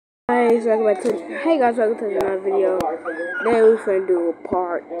Hey guys, welcome to another video. Today we're finna do a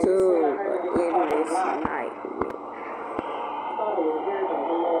part 2 of Endless Nightmare.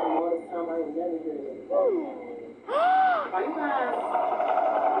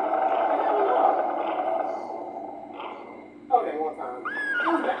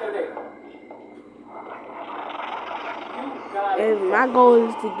 And my goal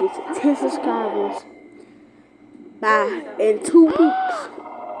is to get to 10 subscribers in 2 weeks.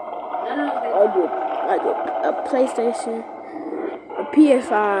 Like a PlayStation, a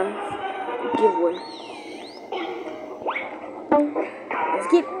PS5 giveaway. Let's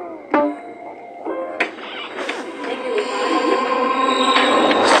get it.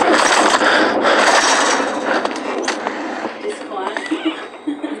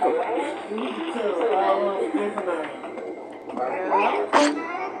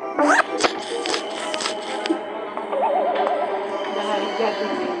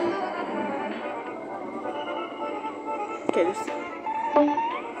 Okay, let's see.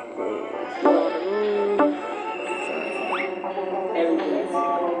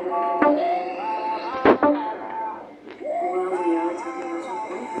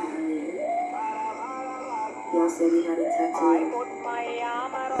 Y'all said he had a tattoo.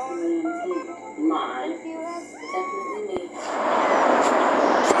 Mine. Definitely me.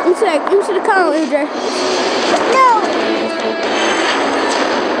 You should have called MJ. No!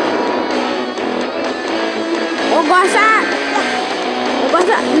 We'll go outside. We'll go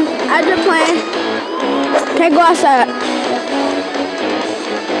outside. I'm just playing. Can't go outside.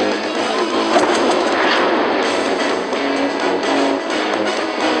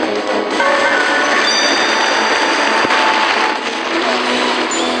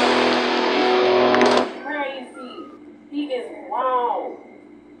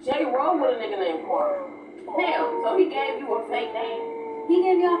 With a nigga named Quan. Damn, so he gave you a fake name? He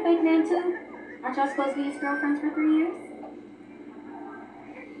gave y'all a fake name too? Aren't y'all supposed to be his girlfriends for 3 years?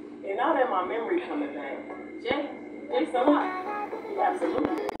 And now that my memory coming back, Jay's a lot.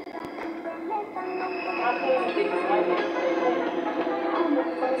 Absolutely. My parents think it's like I'm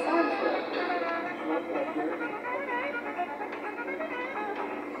looking for the sorry for it.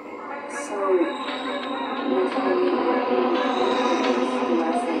 So, you're telling me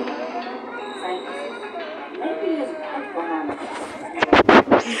maybe his wife behind it.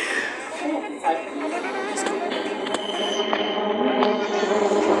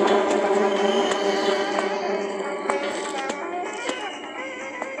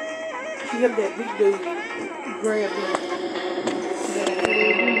 She got that big dude grab me.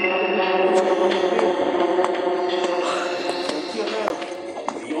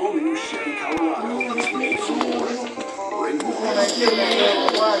 The all-new Chevy Colorado is made for more. Bring more.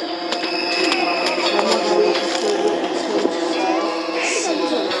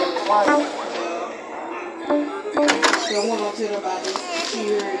 I want to tell about this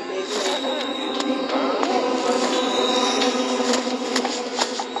here and they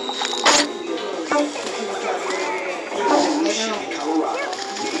Chevy Colorado.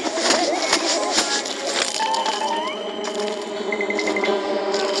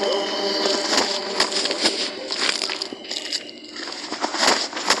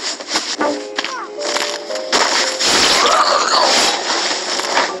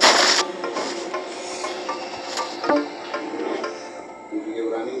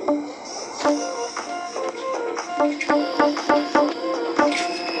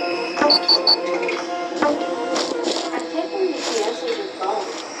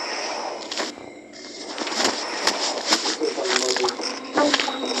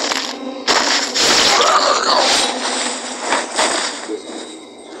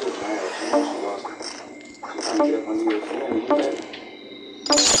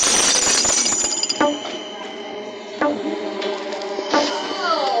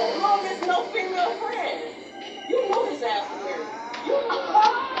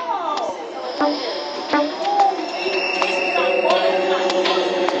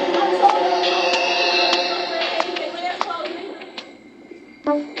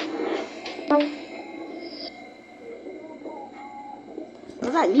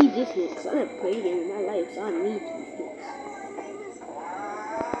 I need this hit because I never played a game in my life, so I need these hits.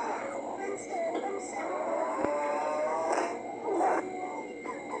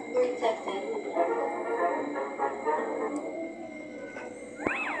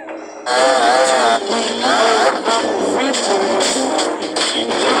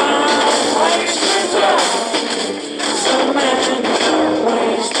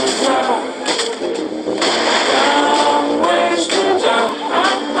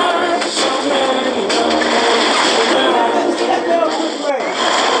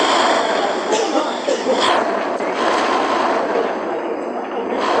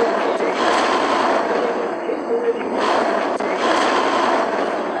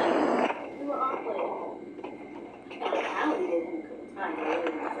 I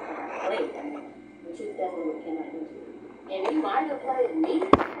played. I mean, the truth definitely would have came out into it. And he might have played me.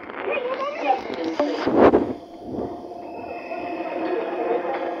 Definitely played.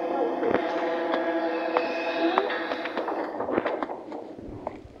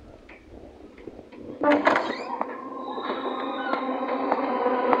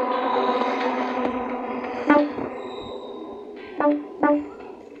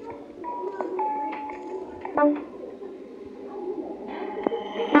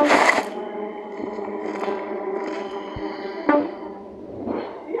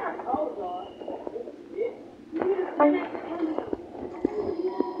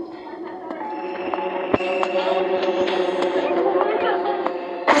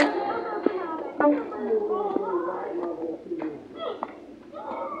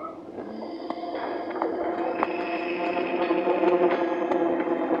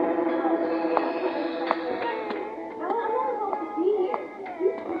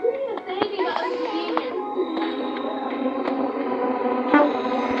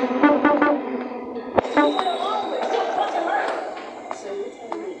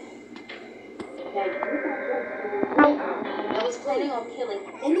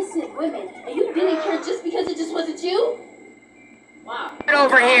 Innocent women, and you didn't care just because it just wasn't you? Wow. Get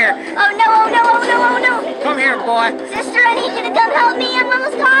over here. Oh no, oh no, oh no, oh no. Come here, boy. Sister, I need you to come help me. I'm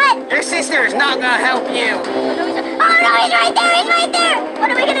almost caught. Your sister is not gonna help you. Oh no, he's right there, he's right there. What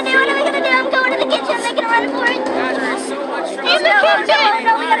are we gonna do? What are we gonna do? I'm going to the kitchen, making a run for it. God, there is so much trouble. In the kitchen. Oh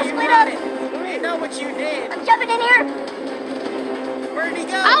no, we gotta split up. We know what you did. I'm jumping in here. Where'd he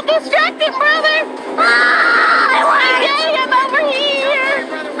go? I'll distract him, brother. Ah, I want to get him over here.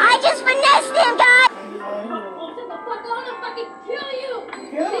 I just finessed him, God.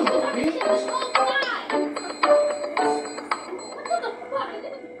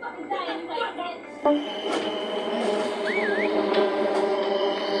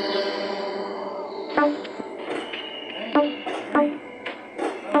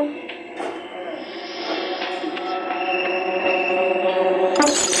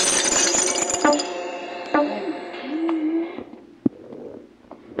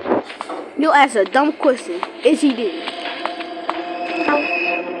 You asked a dumb question. Is he did?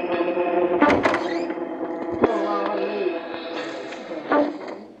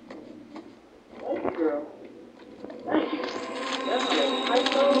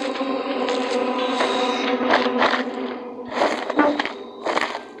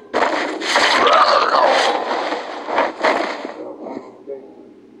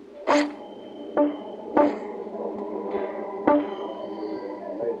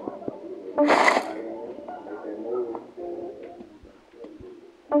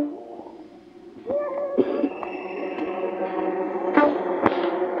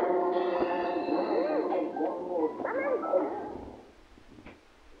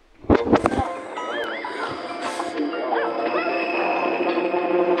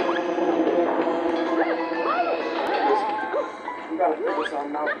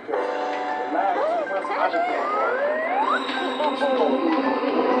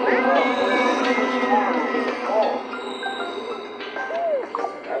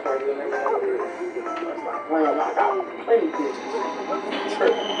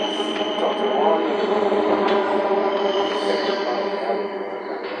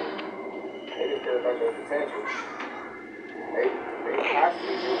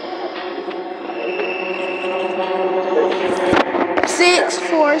 Six,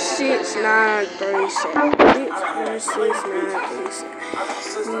 4, 6, 9, 3, 7. 6, 4, 6, 9,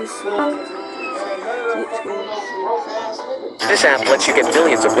 3, 7. This app lets you get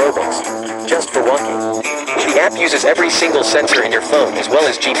millions of Robux, just for walking. The app uses every single sensor in your phone as well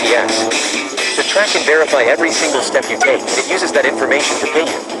as GPS. To track and verify every single step you take, it uses that information to pay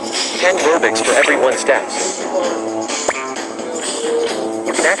you. 10 Robux for every 1 step.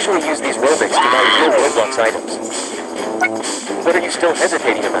 You can actually use these Robux to buy real Roblox items. What are you still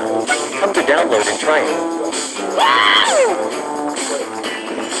hesitating about? Come to download and try it.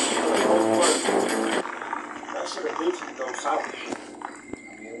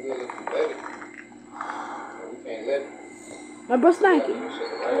 My bro Stanky.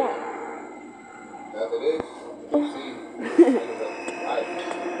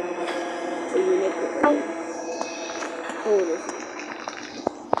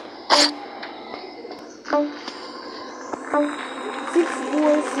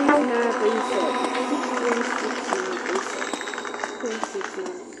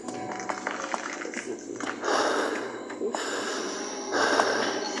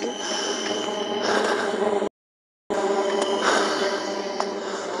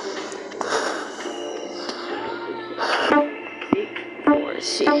 4,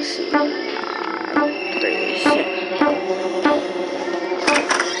 6, 9, 3, 7.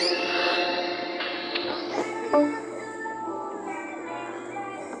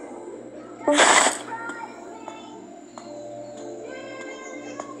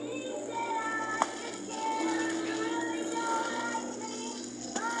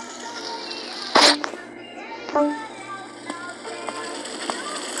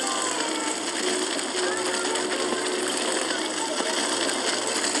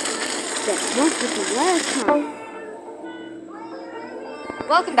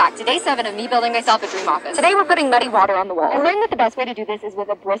 Welcome back to day 7 of me building myself a dream office. Today we're putting muddy water on the wall. I learned that the best way to do this is with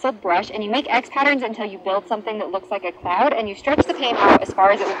a bristled brush, and you make X patterns until you build something that looks like a cloud, and you stretch the paint out as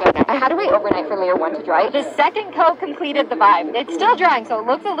far as it will go down. I had to wait overnight for layer 1 to dry. The second coat completed the vibe. It's still drying, so it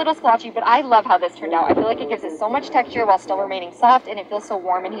looks a little splotchy, but I love how this turned out. I feel like it gives it so much texture while still remaining soft, and it feels so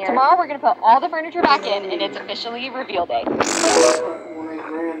warm in here. Tomorrow we're going to put all the furniture back in, and it's officially reveal day.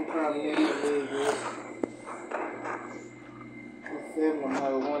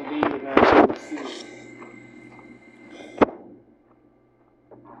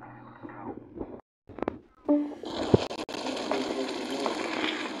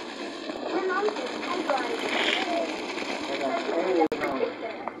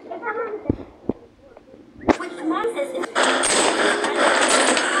 Which mom says is I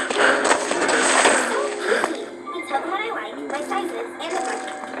tell them what I like, my sizes, and the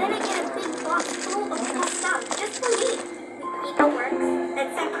budget. Then I get a big box full of cool stuff just for me. Eco Works,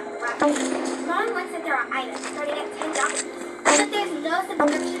 etc. Mom looks at there are items starting at $10, but there's no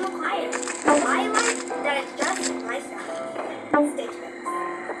subscription required. I like that it's just my stuff. Stitch Fix.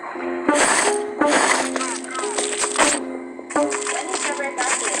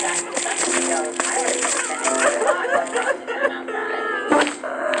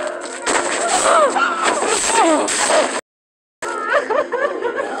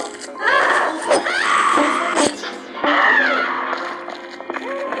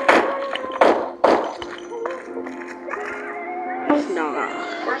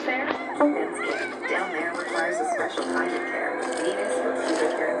 Down there requires a special kind of care. Venus for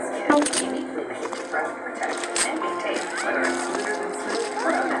pubic hair and skin, uniquely made to breast protect and maintain, whether it's smoother than smooth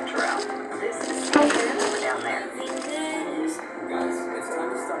or natural. This is skincare down there. Guys, it's time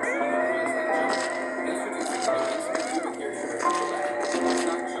to stop seeing the brands like junk. Introducing Venus for pubic hair shampoo. It's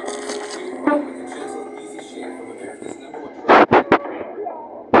not junk, it's shampoo with a gentle, easy shave from America's #1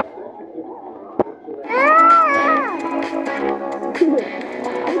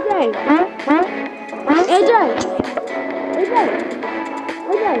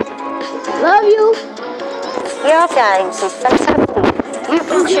 Love you. Your games is fantastic. You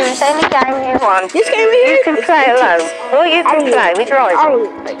can choose any game you want. This game here? You can play alone, or you can play with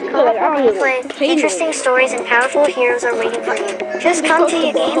Ryzen. Interesting stories and powerful heroes are waiting for you. Just come to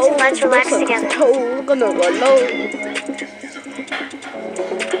your games and let's relax together.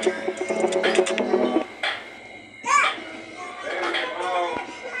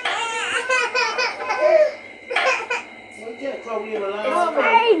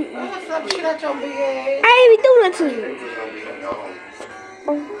 I ain't even doing that to you.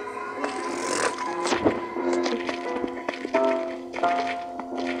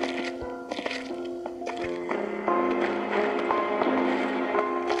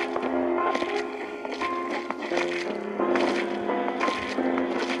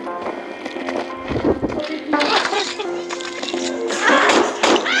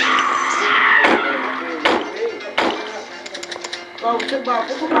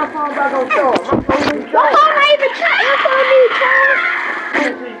 Put my phone back on charge. My phone is Your phone not even charged. Your phone need charge.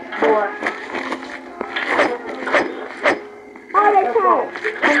 boy. How they charge?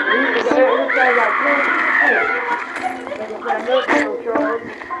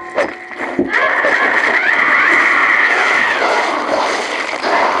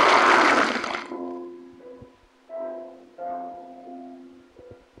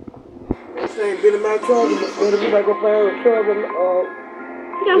 This ain't been in my trouble, but if you like to play with trouble,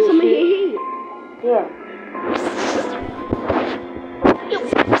 You got some in your head. yeah.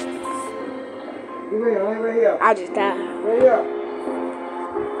 You right here. I just died. Right here.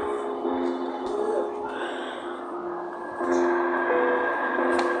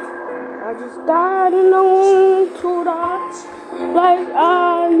 I just died in the womb to die. Like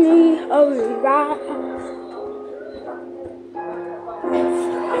I need a ride.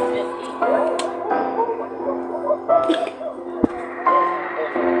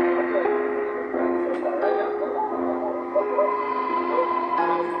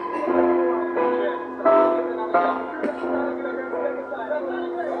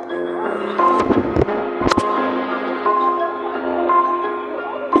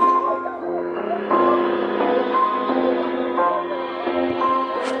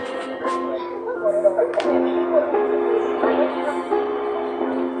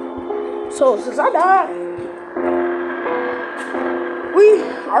 So since I died, we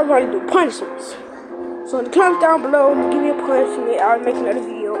are going to do punishments. So in the comments down below, give me a punishment. I'll make another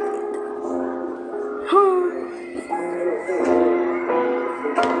video.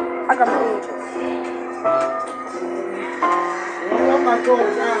 I got my own choice.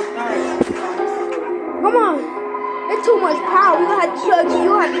 Come on. It's too much power. You gonna have to plug it. You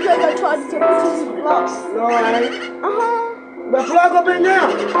gonna have to plug your charger to the blocks. No, I ain't. But plug up in now.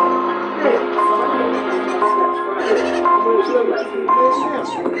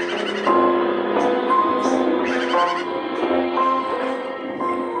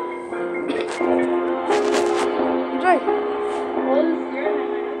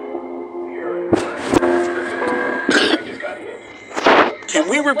 Can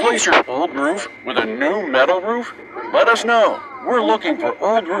we replace your old roof with a new metal roof? Let us know. We're looking for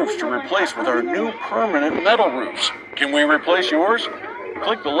old roofs to replace with our new permanent metal roofs. Can we replace yours?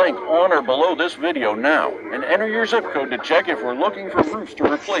 Click the link on or below this video now and enter your zip code to check if we're looking for roofs to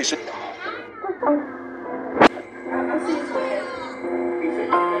replace it.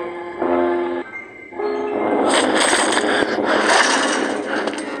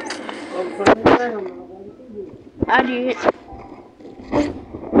 I did.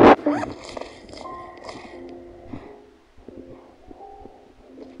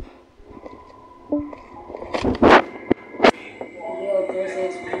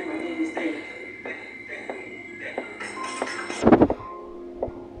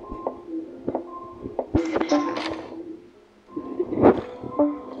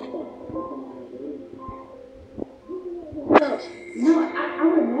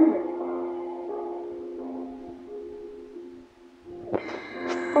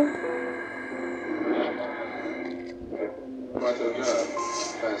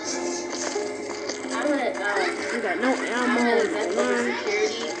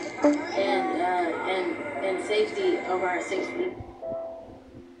 And safety of our 6 people.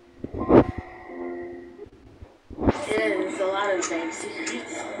 And it's a lot of things. So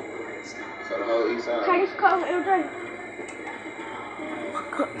the whole east side. Can I just call every day? A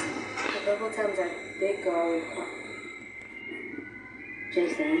couple times I did go with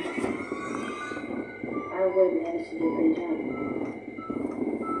Jason. I would manage to do a great job.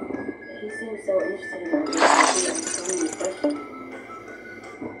 He seems so interested in our business. He has so many questions.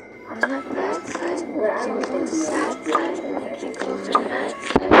 On the bad side, But I don't think the bad side, if you go to the bad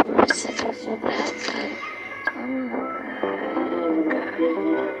side, sit to the bad side.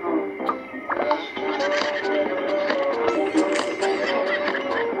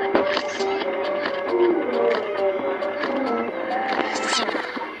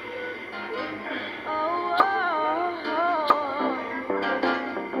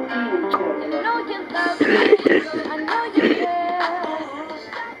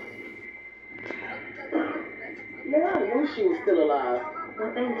 She was still alive.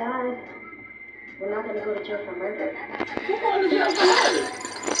 Well, thank God. We're not going to go to jail for murder. We're going to jail for murder.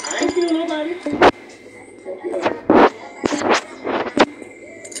 I ain't killing nobody.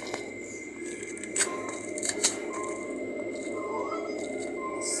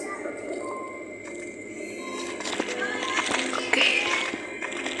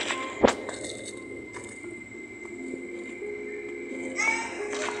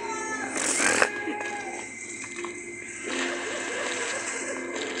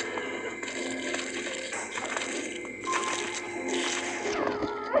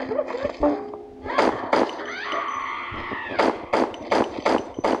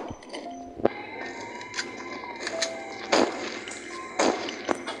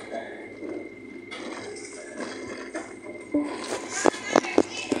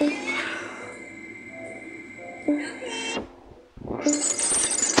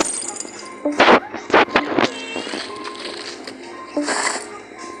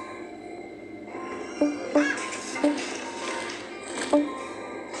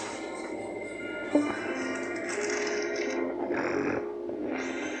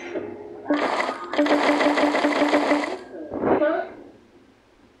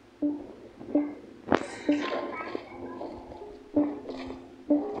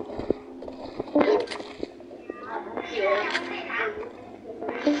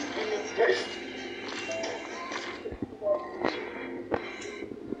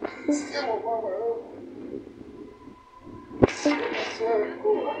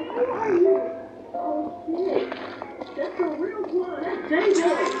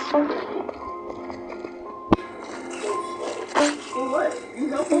 What? You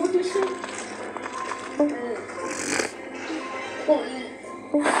helping with this shit?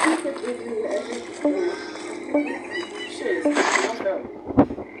 Shit, let's go.